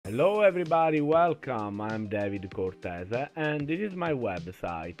Hello everybody, welcome. I'm David Cortese and this is my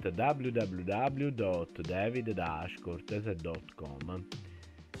website www.david-cortese.com.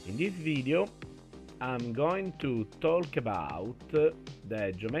 In this video I'm going to talk about the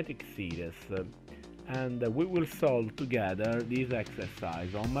geometric series and we will solve together this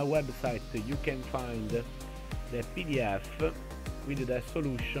exercise. On my website you can find the PDF with the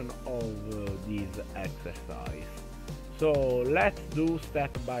solution of this exercise. So let's do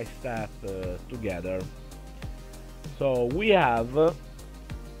step by step together. So we have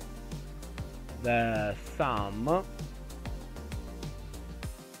the sum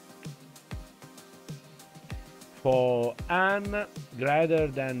for n greater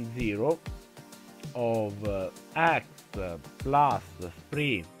than 0 of x plus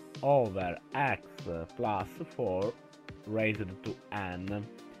 3 over x plus 4 raised to n.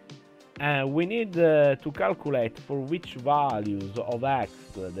 And we need to calculate for which values of x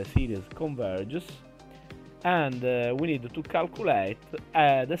the series converges, and we need to calculate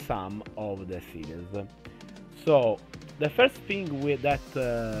the sum of the series. So the first thing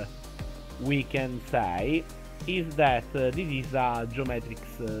that we can say is that this is a geometric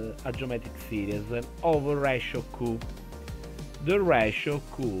series of ratio q. The ratio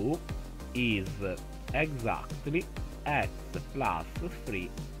q is exactly x plus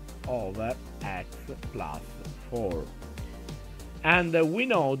 3 over x plus 4, and we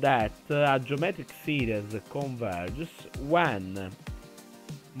know that a geometric series converges when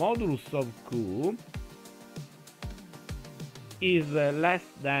modulus of q is less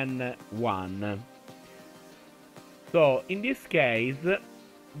than 1. So in this case this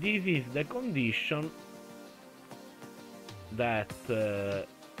is the condition that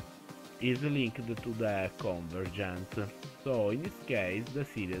is linked to the convergence. So in this case the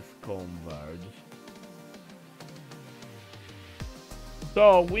series converges.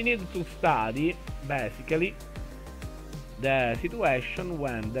 So we need to study basically the situation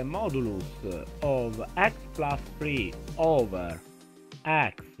when the modulus of x plus 3 over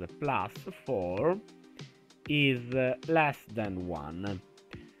x plus 4 is less than 1.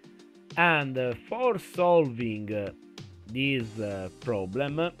 And for solving this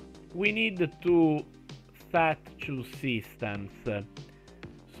problem we need to set two systems.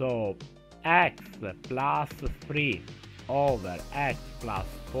 So x plus 3 over x plus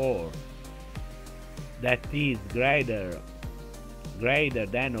 4 that is greater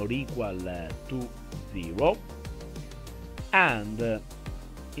than or equal to 0, and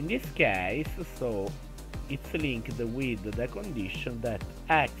in this case so it's linked with the condition that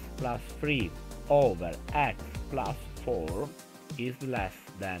x plus 3 over x plus 4 is less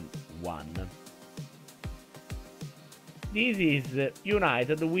than 1. This is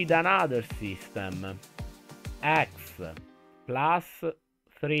united with another system. X plus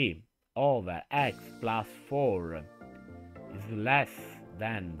 3 over x plus 4 is less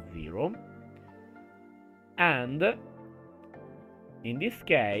than 0, and in this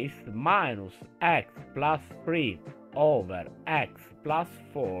case minus x plus 3 over x plus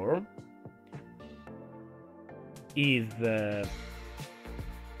 4 is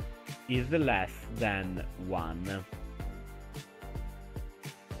less than 1.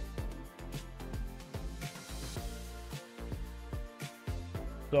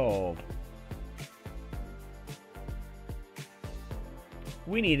 So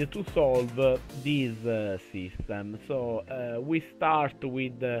we need to solve this system. So we start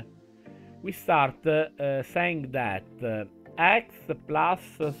saying that x plus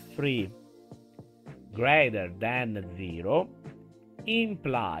 3 greater than 0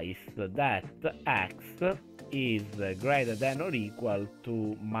 implies that x is greater than or equal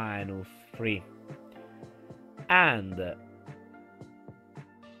to minus 3, and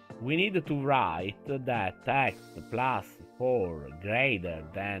we need to write that x plus 4 greater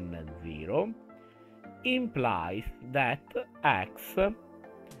than 0 implies that x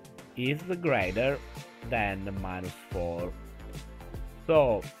is greater than minus 4.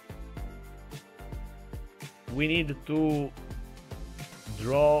 So we need to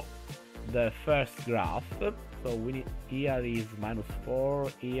draw the first graph. So here is minus 4,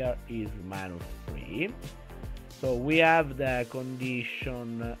 here is minus 3. So we have the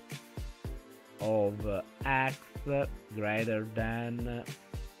condition of x greater than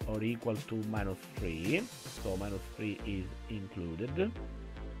or equal to minus 3. So minus 3 is included.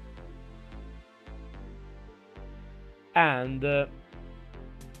 And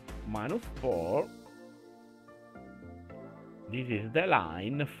minus 4, this is the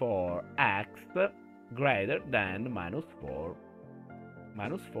line for x greater than minus 4.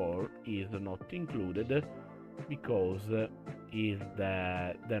 Minus 4 is not included because is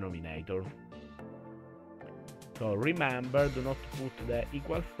the denominator. So remember, do not put the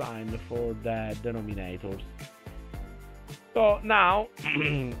equal sign for the denominators. So now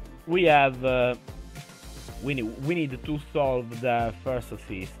we have we need to solve the first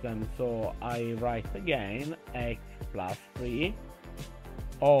system. So I write again x plus 3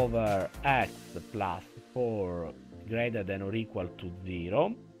 over x plus 4 greater than or equal to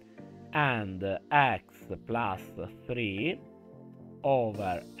 0, and x plus 3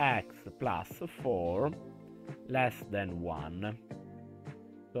 over x plus 4 less than 1.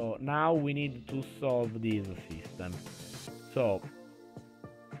 So now we need to solve this system. So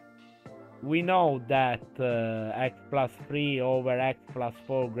we know that x plus 3 over x plus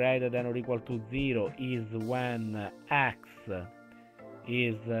 4 greater than or equal to 0 is when x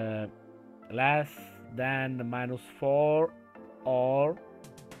is less than minus 4 or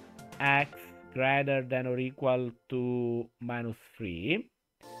x greater than or equal to minus 3.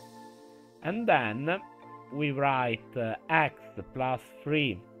 And then we write x plus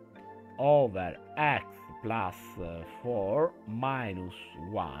 3 over x plus 4 minus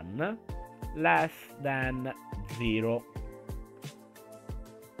 1 less than 0.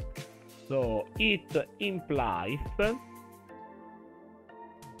 So it implies,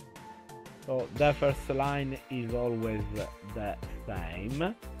 so the first line is always the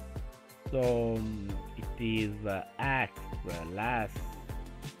same. So it is x less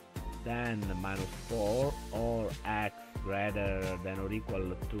than minus 4 or x greater than or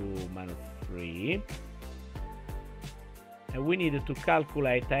equal to minus 3. And we need to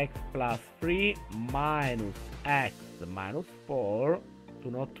calculate x plus 3 minus x minus 4.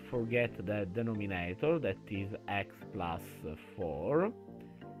 Do not forget the denominator, that is x plus 4,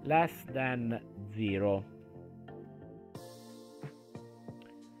 less than 0.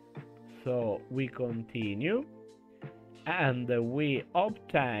 So we continue, and we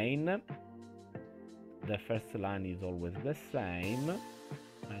obtain, the first line is always the same,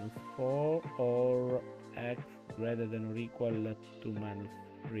 minus 4 or x greater than or equal to minus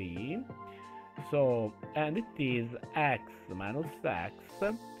 3. So, and it is x minus x,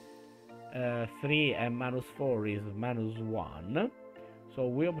 3 and minus 4 is minus 1. So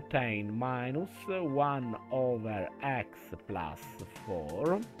we obtain minus 1 over x plus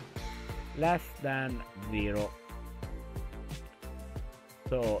 4 less than 0.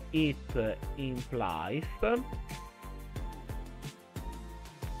 So it implies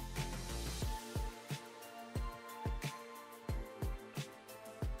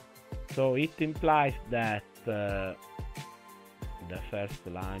that the first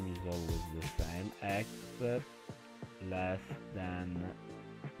line is always the same, x less than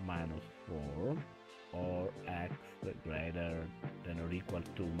minus 4 or x greater than or equal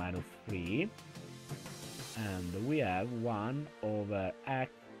to minus 3, and we have 1 over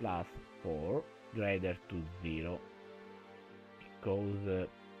x plus 4 greater to 0, because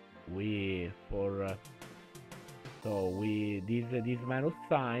this minus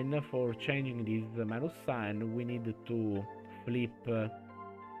sign, for changing this minus sign, we need to flip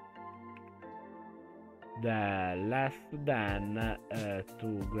the less than to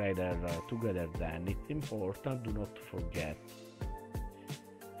greater than. It's important, do not forget.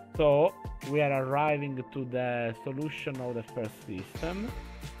 So we are arriving to the solution of the first system.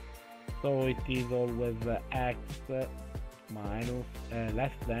 So it is always x minus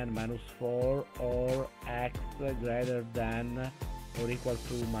less than minus 4 or x greater than or equal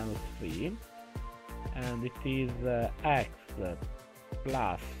to minus 3, and it is x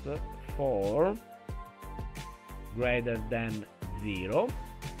plus 4 greater than 0.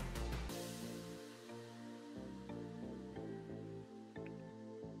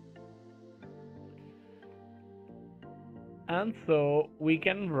 And so we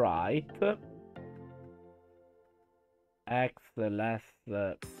can write x less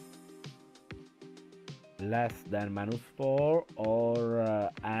than minus 4 or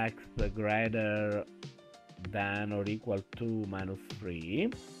x greater than or equal to minus 3.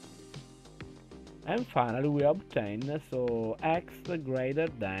 And finally we obtain so x greater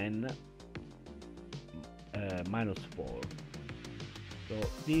than minus 4. So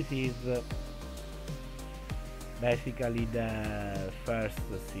this is basically the first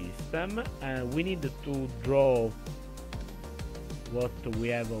system, and we need to draw what we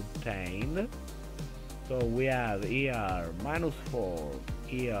have obtained. So we have here minus 4,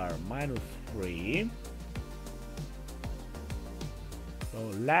 here minus 3. So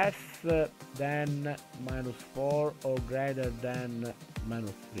less than minus 4 or greater than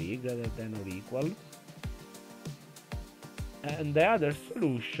minus 3, greater than or equal. And the other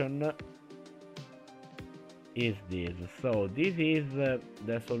solution is this. So this is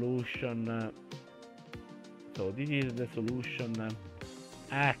the solution.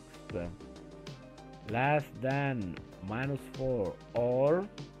 X less than -4 or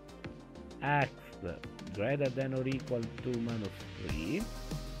x greater than or equal to -3,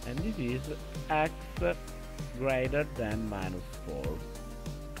 and this is x greater than -4.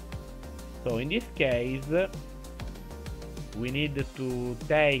 So in this case we need to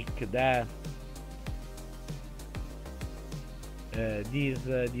take the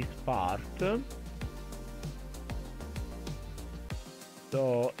this part.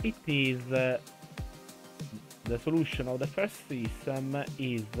 So it is the solution of the first system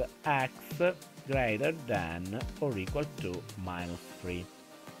is x greater than or equal to -3.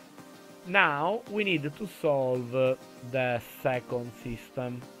 Now we need to solve the second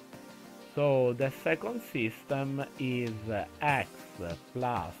system. So the second system is x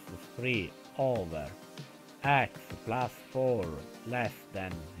plus 3 over x plus 4 less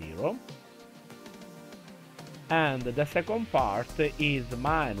than 0. And the second part is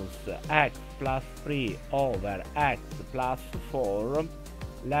minus x plus 3 over x plus 4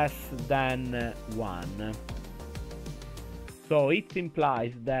 less than 1. So it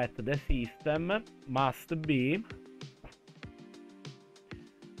implies that the system must be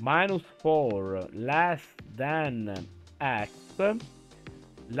 -4 less than x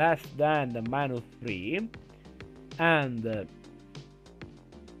less than -3 and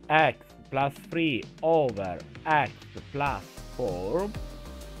x plus 3 over x plus 4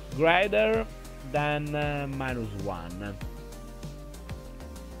 greater than -1.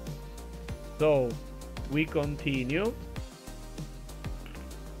 So we continue.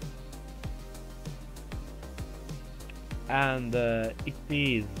 And it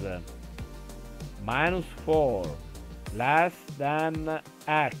is -4 less than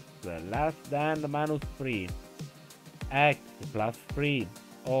x less than -3 x plus 3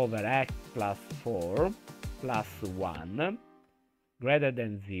 over x plus 4 plus 1 greater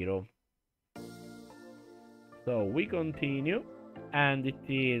than 0. So we continue, and it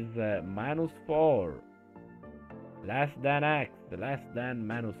is -4 less than x less than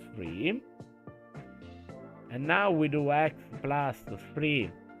 -3. And now we do x plus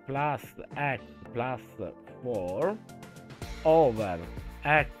 3 plus x plus 4 over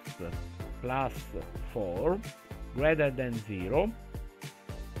x plus 4 greater than 0.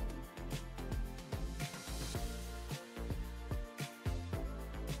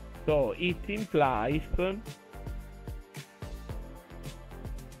 So it implies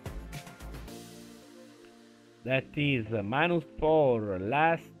that is -4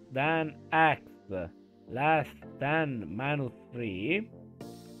 less than x less than -3,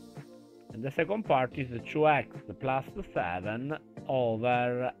 and the second part is 2x plus 7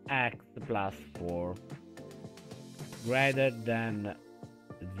 over x plus 4 greater than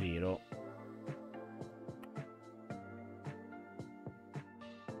 0.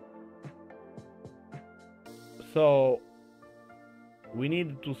 So we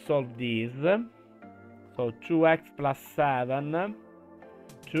need to solve this. So 2x plus 7,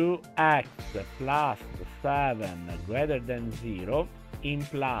 2x plus 7 greater than 0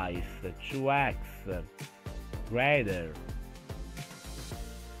 implies 2x greater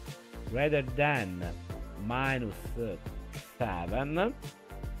than -7.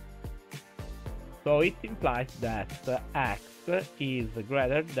 So it implies that x is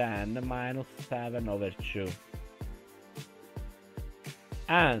greater than -7 over 2.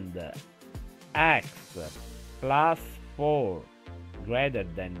 And x plus 4 greater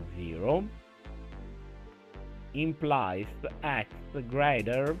than 0 implies x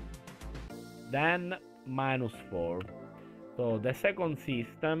greater than -4. So the second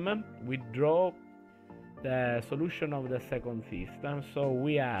system, we draw the solution of the second system. So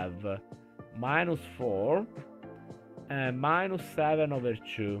we have -4 and -7 over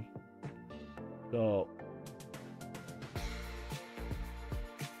 2.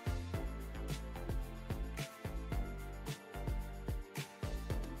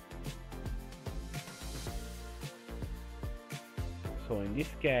 So in this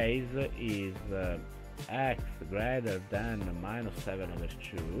case is x greater than -7 over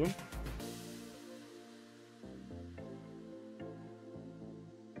 2.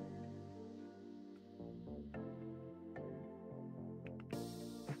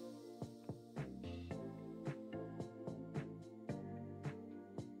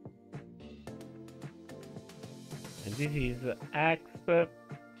 And this is x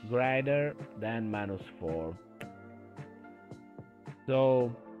greater than -4.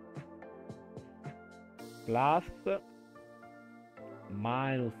 So plus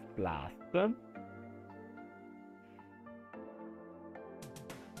minus plus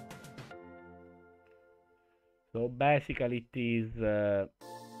So basically it is the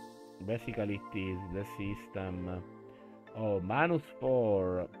system of minus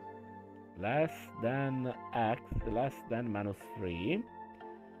 4 less than x less than minus 3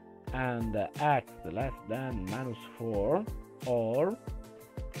 and x less than minus 4 or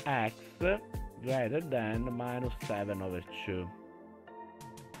x greater than minus 7 over 2.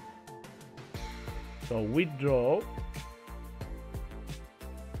 So we draw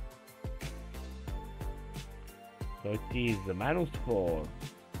so it is minus 4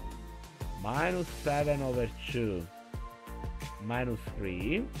 minus 7 over 2 minus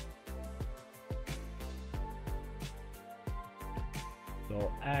 3.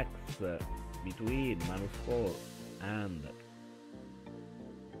 So x between minus 4 and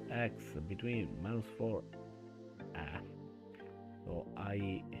x between minus 4 so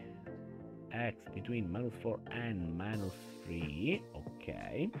x between minus 4 and minus 3,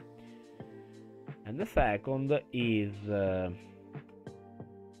 okay. And the second is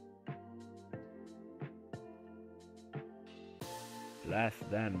less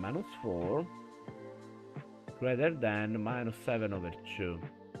than minus 4 greater than minus 7 over 2.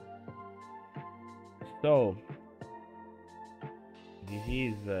 So this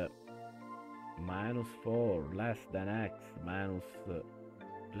is minus 4 less than x minus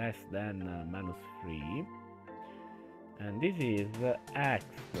less than minus 3, and this is x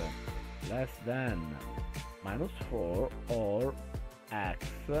less than minus 4 or x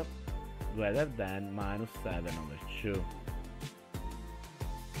greater than minus 7 over 2.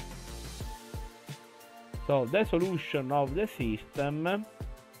 So the solution of the system,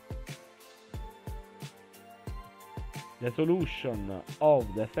 the solution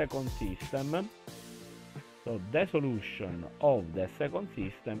of the second system, so the solution of the second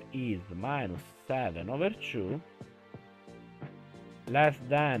system is minus 7 over 2 less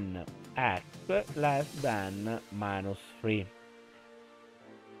than x less than minus 3.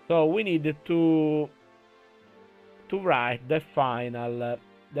 So we need to write the final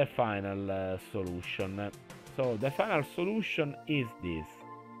solution. So the final solution is this.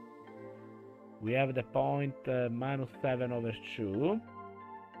 We have the point minus 7 over 2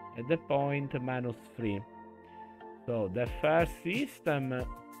 and the point minus 3. So the first system,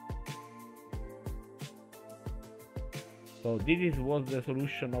 so this was the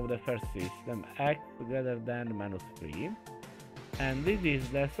solution of the first system, x greater than minus 3, and this is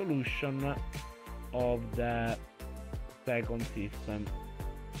the solution of the second system.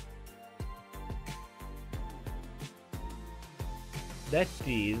 That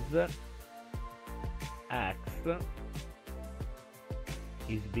is x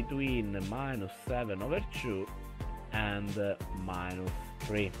is between minus 7 over 2 and minus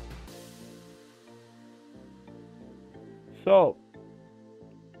 3. So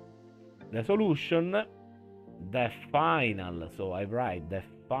the solution, the final, so I write the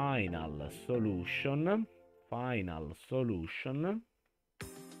final solution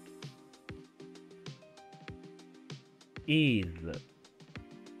is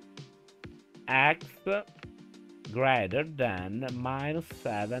x greater than minus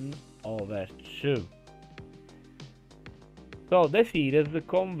 7 over 2. So the series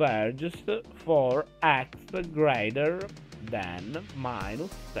converges for x greater than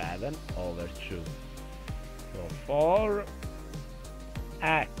minus 7 over 2. So for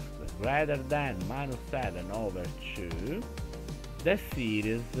x greater than minus 7 over 2, the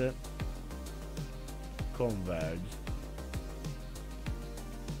series converges.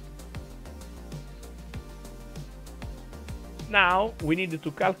 Now we need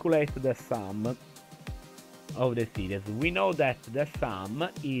to calculate the sum of the series. We know that the sum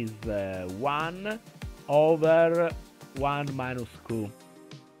is 1 over 1 minus q.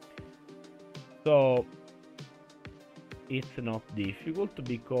 So it's not difficult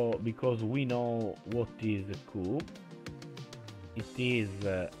because we know what is q. It is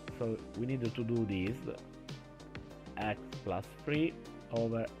so we need to do this x plus 3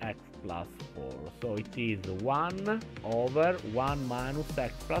 over x plus 4. So it is 1 over 1 minus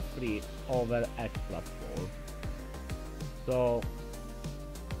x plus 3 over x plus 4. So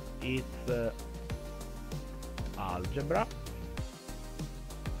it's algebra.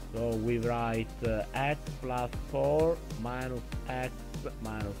 So we write x plus 4 minus x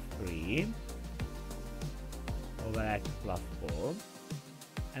minus 3 over x plus 4.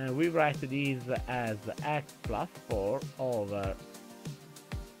 And we write this as x plus 4 over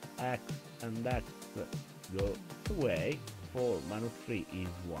x, and x goes away. 4 minus 3 is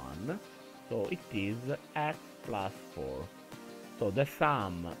 1. So it is x plus 4. So the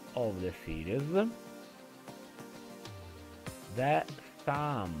sum of the series, the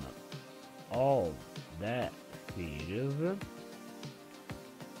sum of the series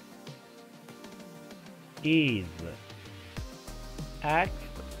is x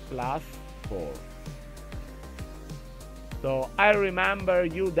plus 4. So I remember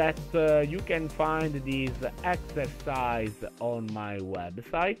you that you can find this exercise on my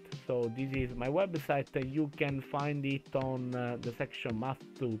website. So this is my website. You can find it on the section Math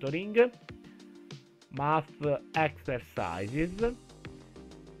Tutoring, Math Exercises,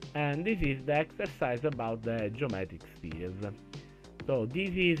 and this is the exercise about the geometric series. So this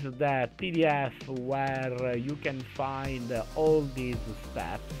is the PDF where you can find all these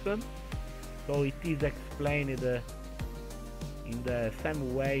steps. So it is explained in the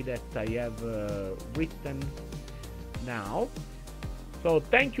same way that I have written now. So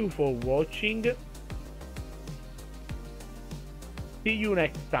thank you for watching. See you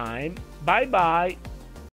next time. Bye bye.